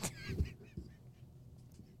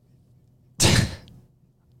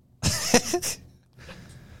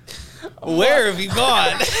 Where have you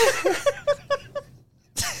gone?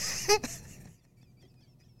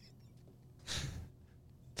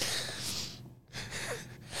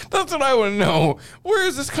 That's what I want to know. Where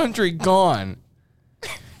has this country gone?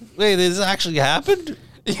 Wait, this actually happened?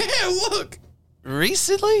 Yeah, look.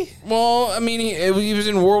 Recently? Well, I mean, he was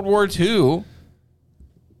in World War II.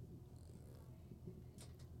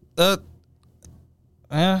 Yeah,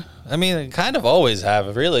 I mean, they kind of always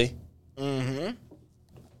have, really. Mm-hmm.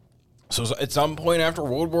 So at some point after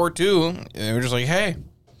World War II, they were just like, hey,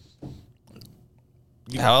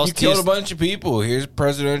 How else you do you killed a bunch of people. Here's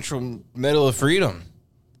Presidential Medal of Freedom.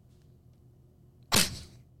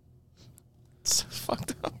 It's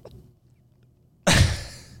fucked up.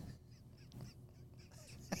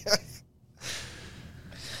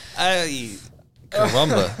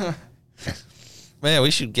 Caramba. Man,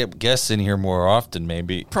 we should get guests in here more often,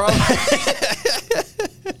 maybe. Probably.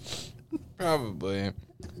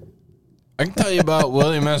 I can tell you about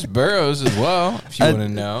William S. Burroughs as well, if you want to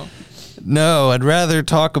know. No, I'd rather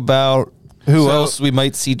talk about who else we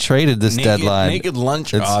might see traded this deadline. Naked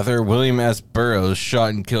Lunch author William S. Burroughs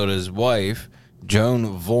shot and killed his wife,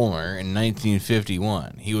 Joan Vollmer, in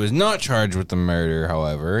 1951. He was not charged with the murder,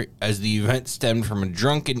 however, as the event stemmed from a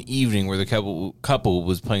drunken evening where the couple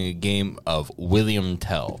was playing a game of William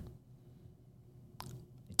Tell.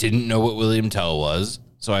 Didn't know what William Tell was,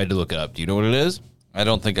 so I had to look it up. Do you know what it is? I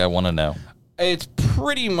don't think I want to know. It's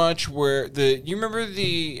pretty much where you remember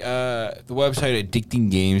the website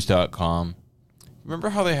addictinggames.com? Remember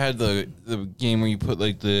how they had the game where you put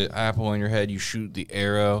like the apple on your head, you shoot the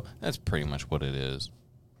arrow? That's pretty much what it is.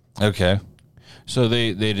 Okay. So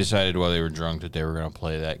they decided while they were drunk that they were going to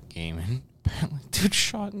play that game, and apparently dude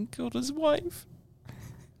shot and killed his wife.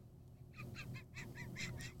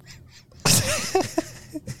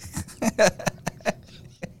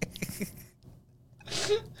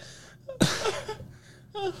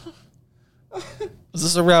 Is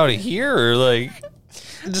this around here or like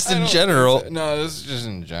just in general? No, this is just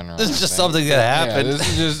in general. This is just something that happened. Yeah, this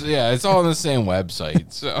is just it's all on the same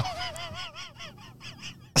website. So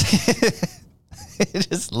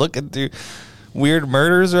just looking through weird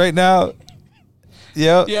murders right now.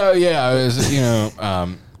 Yep. Yeah. I was,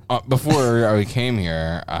 before I came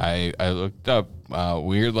here, I looked up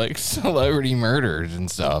weird like celebrity murders and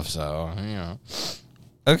stuff. So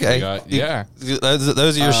Okay.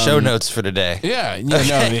 Those are your show notes for today. Yeah.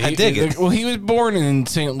 Okay, I dig it. Well, he was born in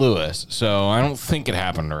St. Louis, so I don't think it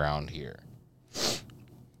happened around here.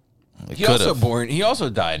 He also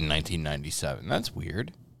died in 1997. That's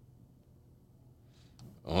weird.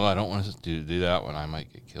 Well, I don't want to do that one. I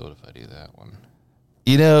might get killed if I do that one.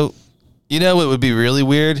 You know what would be really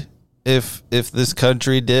weird if this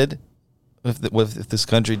country did, if this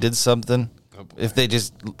country did something, if they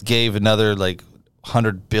just gave another like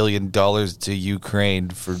 $100 billion to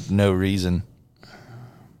Ukraine for no reason.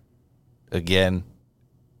 Again.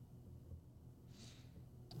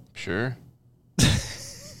 Sure.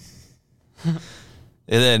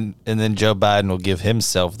 And then Joe Biden will give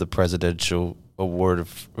himself the Presidential Award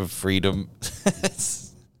of Freedom.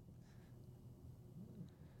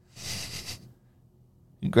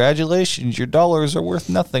 Congratulations, your dollars are worth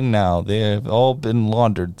nothing now. They have all been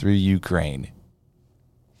laundered through Ukraine.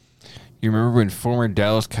 You remember when former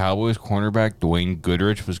Dallas Cowboys cornerback Dwayne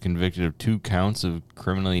Goodrich was convicted of 2 counts of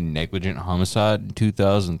criminally negligent homicide in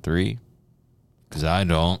 2003? Because I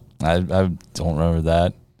don't. I don't remember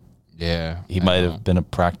that. Yeah. He might have been a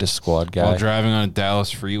practice squad guy. While driving on a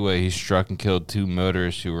Dallas freeway, he struck and killed 2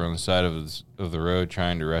 motorists who were on the side of the road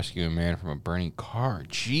trying to rescue a man from a burning car.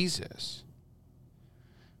 Jesus.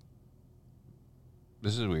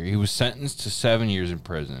 This is weird. He was sentenced to 7 years in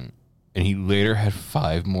prison. And he later had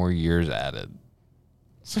 5 more years added.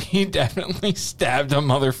 So he definitely stabbed a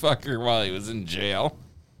motherfucker while he was in jail.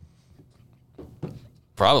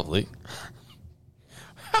 Probably.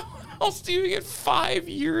 else do you get 5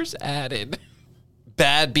 years added?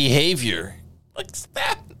 Bad behavior. Like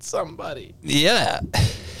stabbing somebody. Yeah.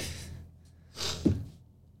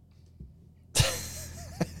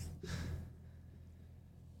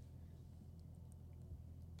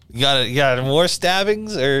 You got more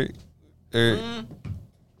stabbings or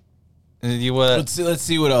you want? Let's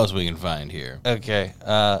see what else we can find here. Okay.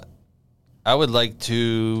 I would like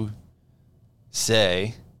to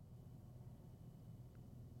say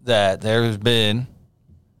that there has been.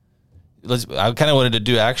 I kind of wanted to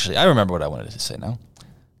do. Actually, I remember what I wanted to say now.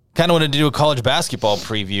 Kind of wanted to do a college basketball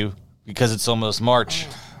preview because it's almost March.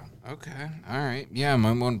 Okay. All right. Yeah,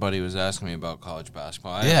 my one buddy was asking me about college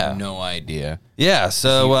basketball. I Yeah. have no idea. Yeah.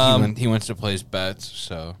 So he wants to place bets.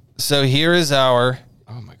 So here is our.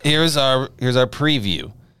 oh my god. Here's our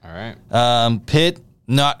preview. All right. Pitt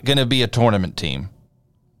not going to be a tournament team.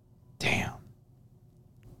 Damn.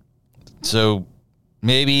 So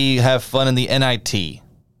maybe have fun in the NIT.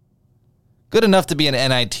 Good enough to be an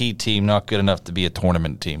NIT team, not good enough to be a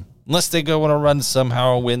tournament team. Unless they go on a run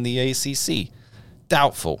somehow and win the ACC.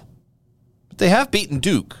 Doubtful. But they have beaten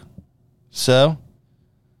Duke. So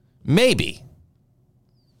maybe.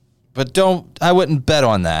 But I wouldn't bet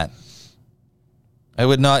on that. I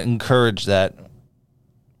would not encourage that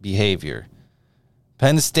behavior.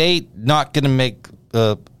 Penn State, not going to make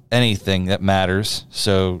anything that matters,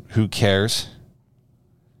 so who cares?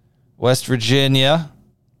 West Virginia,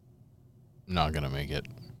 Not gonna make it.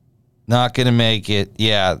 not going to make it.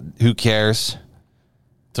 Yeah, who cares?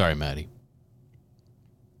 Sorry, Maddie.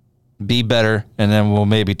 Be better, and then we'll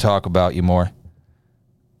maybe talk about you more.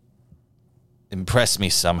 Impress me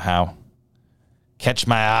somehow. Catch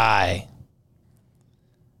my eye.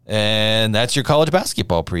 And that's your college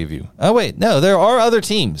basketball preview. Oh, wait. No, there are other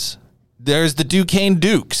teams. There's the Duquesne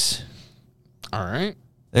Dukes. All right.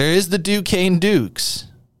 There is the Duquesne Dukes.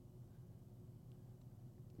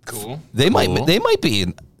 Cool. They might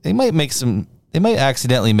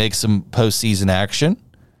accidentally make some postseason action.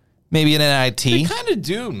 Maybe an They NIT. kind of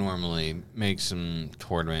do normally make some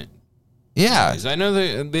tournament. Yeah. I know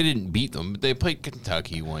they didn't beat them, but they played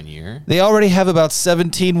Kentucky one year. They already have about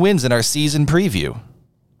 17 wins in our season preview.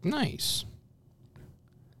 Nice.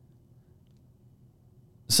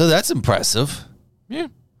 So that's impressive. Yeah,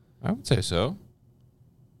 I would say so.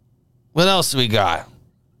 What else do we got?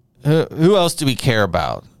 Who else do we care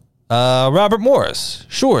about? Robert Morris.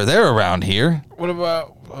 Sure, they're around here. What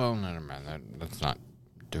about? Oh, never mind. That's not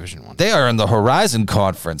Division I. They are in the Horizon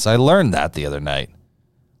Conference. I learned that the other night.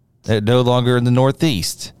 They're no longer in the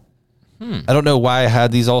Northeast. I don't know why I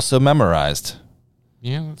had these also memorized.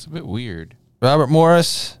 Yeah, that's a bit weird. Robert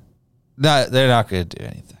Morris, they're not going to do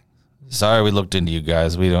anything. Sorry, we looked into you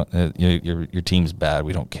guys. We don't. Your team's bad.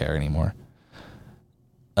 We don't care anymore.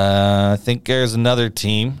 I think there's another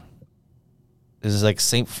team. This is like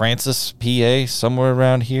St. Francis, PA, somewhere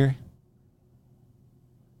around here.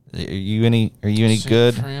 Are you any St.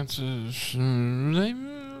 good? Francis,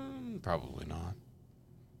 probably not.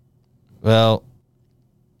 Well,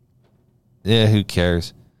 yeah, who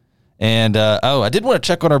cares? And, I did want to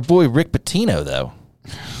check on our boy Rick Pitino, though.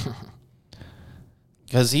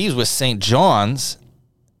 Because he's with St. John's.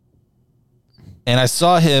 And I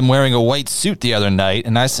saw him wearing a white suit the other night,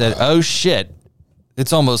 and I said, oh, shit.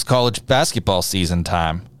 It's almost college basketball season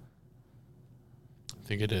time. I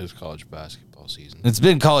think it is college basketball season. It's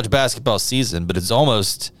been college basketball season, but it's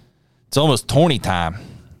almost tourney time.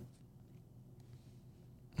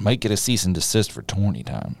 Might get a cease and desist for tourney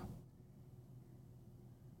time.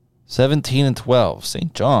 17-12,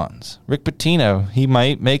 St. John's. Rick Pitino, he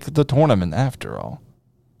might make the tournament after all.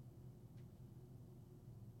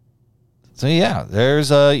 So yeah, there's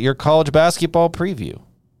your college basketball preview.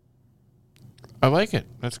 I like it.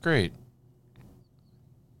 That's great.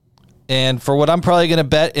 And for what I'm probably going to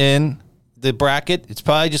bet in the bracket, it's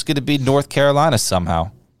probably just going to be North Carolina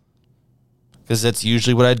somehow. Because that's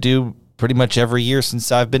usually what I do pretty much every year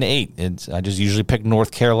since I've been 8. I just usually pick North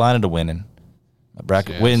Carolina to win. And my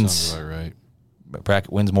bracket wins. Sounds about right. My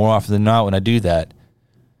bracket wins more often than not when I do that.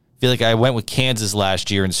 I feel like I went with Kansas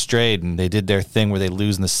last year and strayed, and they did their thing where they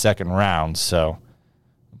lose in the second round. So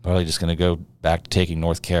I'm probably just going to go back to taking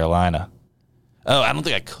North Carolina. Oh, I don't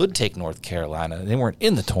think I could take North Carolina. They weren't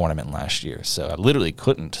in the tournament last year, so I literally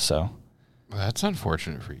couldn't. So, Well, that's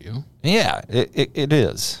unfortunate for you. yeah, it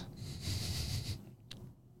is.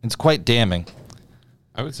 It's quite damning.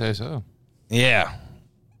 I would say so. Yeah.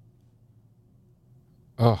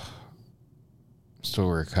 Oh, I'm still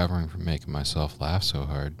recovering from making myself laugh so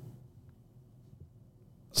hard.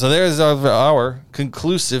 So there's our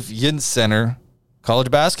conclusive Yin Center college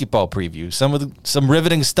basketball preview. Some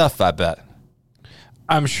riveting stuff, I bet.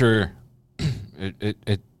 I'm sure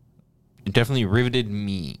it definitely riveted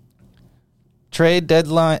me. Trade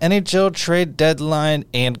deadline, NHL trade deadline,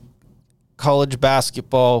 and college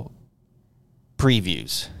basketball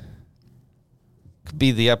previews. Could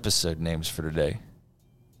be the episode names for today.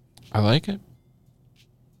 I like it.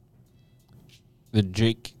 The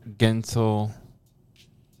Jake Gensel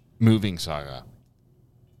moving saga.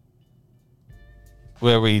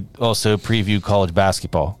 Where we also preview college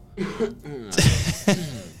basketball.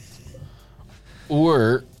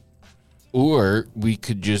 Or we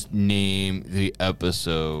could just name the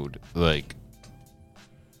episode, like,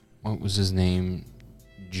 what was his name?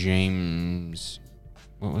 James.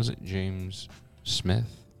 What was it? James Smith?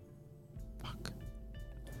 Fuck.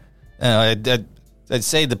 I'd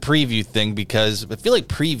say the preview thing because I feel like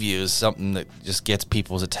preview is something that just gets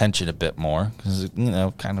people's attention a bit more. Because,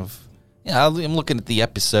 kind of. Yeah, I'm looking at the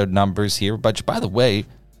episode numbers here. But by the way,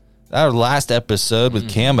 our last episode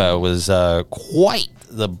with Camo was quite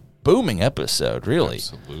the booming episode, really.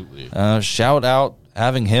 Absolutely. Shout out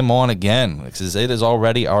having him on again, because it is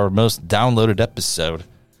already our most downloaded episode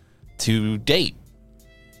to date.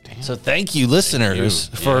 Damn. So thank you, listeners,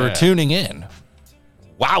 for tuning in.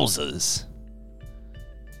 Wowzers.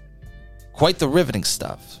 Quite the riveting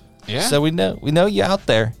stuff. Yeah. So we know you out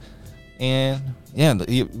there. And yeah,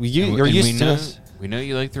 you're used to us. We know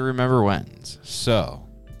you like to remember wins. So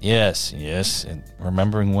Yes, and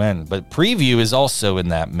remembering when. But preview is also in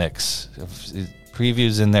that mix.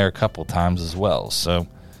 Preview's in there a couple times as well. So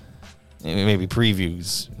maybe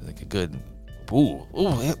previews like a good. Ooh,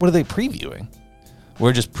 what are they previewing?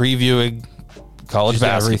 We're just previewing college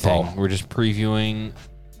basketball. Everything. We're just previewing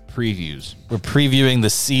previews. We're previewing the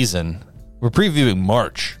season. We're previewing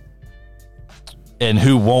March. And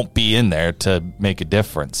who won't be in there to make a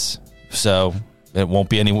difference. So it won't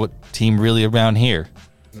be any team really around here.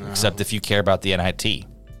 No. Except if you care about the NIT.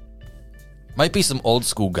 Might be some old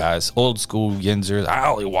school guys. Old school Yinzers. I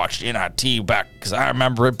only watched NIT back because I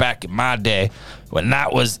remember it back in my day when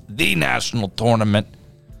that was the national tournament.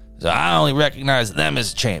 So I only recognize them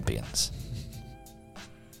as champions.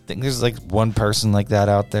 Think there's like one person like that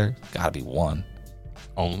out there? Gotta be one.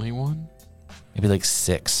 Only one? Maybe like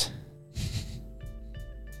 6.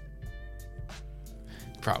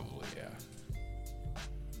 Probably, yeah.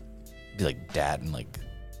 Be like dad and like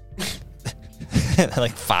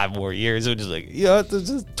like 5 more years. We're just like,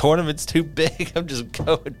 this tournament's too big. I'm just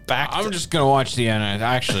going back. I'm just gonna watch the end.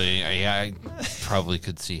 Actually, I probably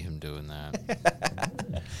could see him doing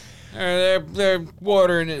that. They're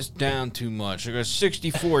watering this down too much. There got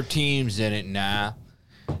 64 teams in it now.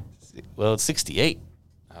 Well, it's 68.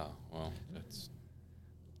 Oh well,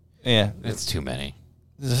 that's too many.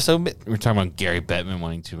 So we're talking about Gary Bettman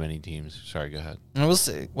wanting too many teams. Sorry, go ahead. We'll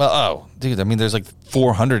see. Well, dude, I mean, there's like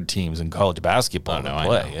 400 teams in college basketball to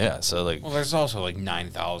play. Yeah, so like, well, there's also like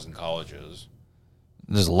 9,000 colleges.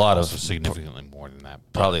 There's a lot of significantly more than that.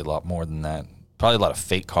 Probably a lot more than that. Probably a lot of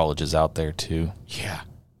fake colleges out there too. Yeah.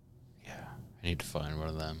 I need to find one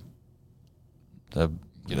of them.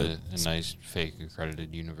 Get a nice fake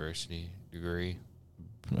accredited university degree.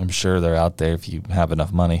 I'm sure they're out there if you have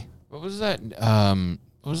enough money. What was that?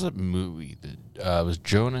 What was that movie? It was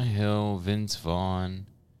Jonah Hill, Vince Vaughn.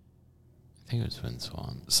 I think it was Vince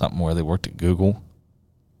Vaughn. Something where they worked at Google.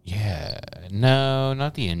 Yeah. No,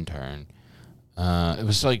 not The Intern. It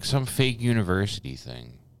was like some fake university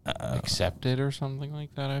thing. Accepted or something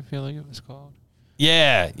like that, I feel like it was called.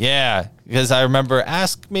 Yeah. Because I remember,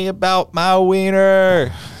 ask me about my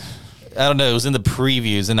wiener. I don't know. It was in the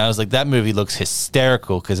previews, and I was like, that movie looks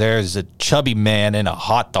hysterical because there's a chubby man in a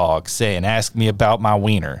hot dog saying, ask me about my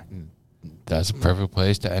wiener. That's a perfect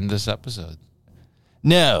place to end this episode.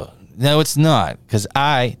 No, it's not, because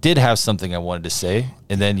I did have something I wanted to say,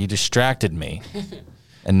 and then you distracted me.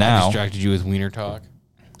 And now... I distracted you with wiener talk?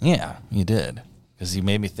 Yeah, you did, because you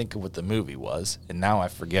made me think of what the movie was, and now I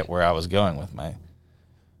forget where I was going with my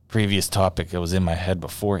previous topic that was in my head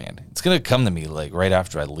beforehand. It's going to come to me like right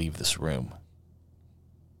after I leave this room.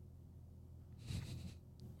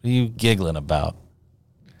 What are you giggling about?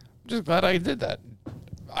 I'm just glad I did that.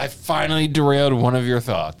 I finally derailed one of your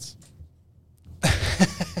thoughts. I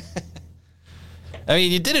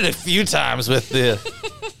mean, you did it a few times with the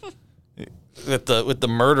with the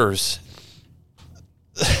murders.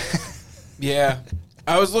 Yeah.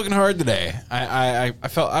 I was looking hard today. I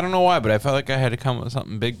felt, I don't know why, but I felt like I had to come up with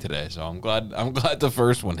something big today. So I'm glad the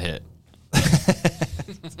first one hit.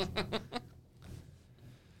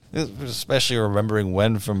 Especially remembering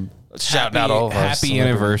when from shouting out all of our happy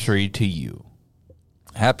anniversary to you.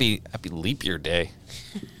 Happy leap year day.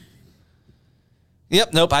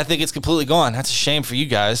 Yep. Nope. I think it's completely gone. That's a shame for you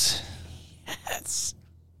guys. Yes.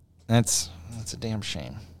 That's a damn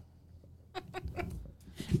shame.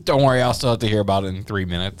 Don't worry, I'll still have to hear about it in 3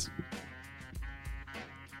 minutes.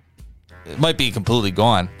 It might be completely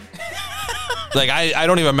gone. Like, I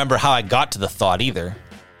don't even remember how I got to the thought either.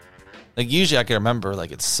 Like, usually I can remember,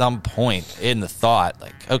 like, at some point in the thought,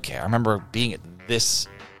 like, okay, I remember being at this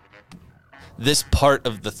part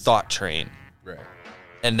of the thought train. Right.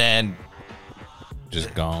 And then...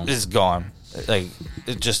 Just gone. It's gone. Like,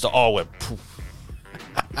 it just all went poof.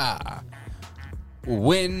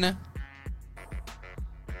 Win.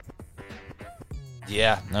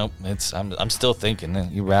 Yeah, nope. I'm still thinking.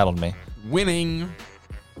 You rattled me. Winning.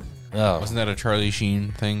 Oh, Wasn't that a Charlie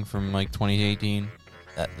Sheen thing from like 2018?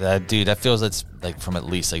 that dude, that feels it's like from at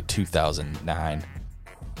least like 2009.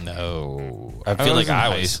 No. I feel like in I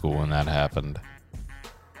high was school when that happened.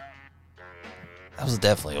 I was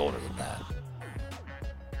definitely older than that.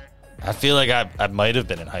 I feel like I might have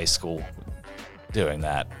been in high school doing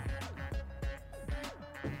that.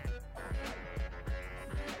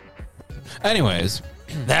 Anyways,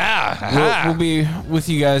 we'll be with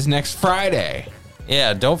you guys next Friday.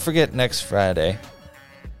 Yeah, don't forget next Friday.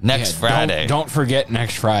 Next Friday. Don't forget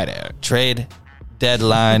next Friday. Trade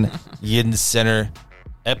deadline Yin Center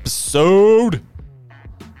episode.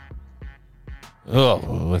 Oh,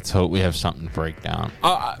 Let's hope we have something to break down.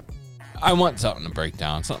 I want something to break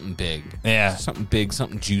down. Something big. yeah. Something big,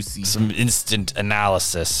 something juicy. Some instant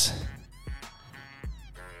analysis.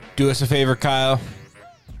 Do us a favor, Kyle.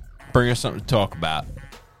 Bring us something to talk about.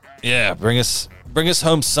 Yeah, bring us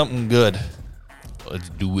home something good. Let's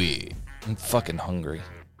do it. I'm fucking hungry.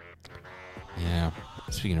 Yeah.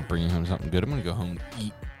 Speaking of bringing home something good, I'm going to go home and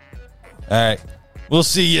eat. All right. We'll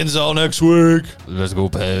see Yins all next week. Let's go,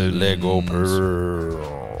 Pens. Let's go,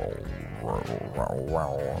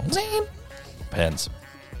 Pens.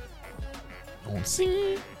 Don't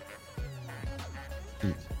see.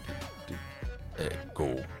 Let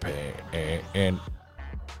go, pen.